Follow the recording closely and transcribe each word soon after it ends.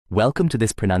Welcome to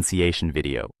this pronunciation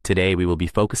video. Today we will be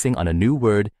focusing on a new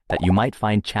word that you might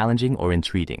find challenging or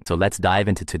intriguing. So let's dive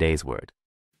into today's word.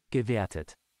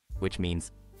 Gewertet, which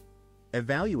means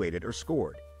evaluated or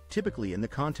scored, typically in the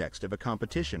context of a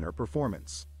competition or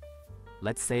performance.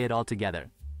 let's say it all together.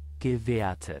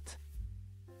 Gewertet.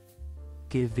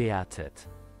 Gewertet.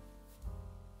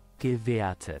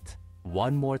 Gewertet.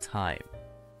 One more time.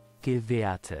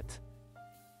 Gewertet.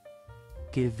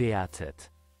 Gewertet.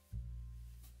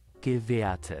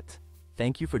 Gewertet.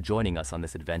 Thank you for joining us on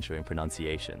this adventure in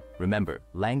pronunciation. Remember,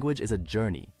 language is a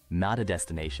journey, not a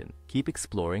destination. Keep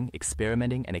exploring,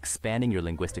 experimenting, and expanding your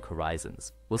linguistic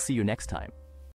horizons. We'll see you next time.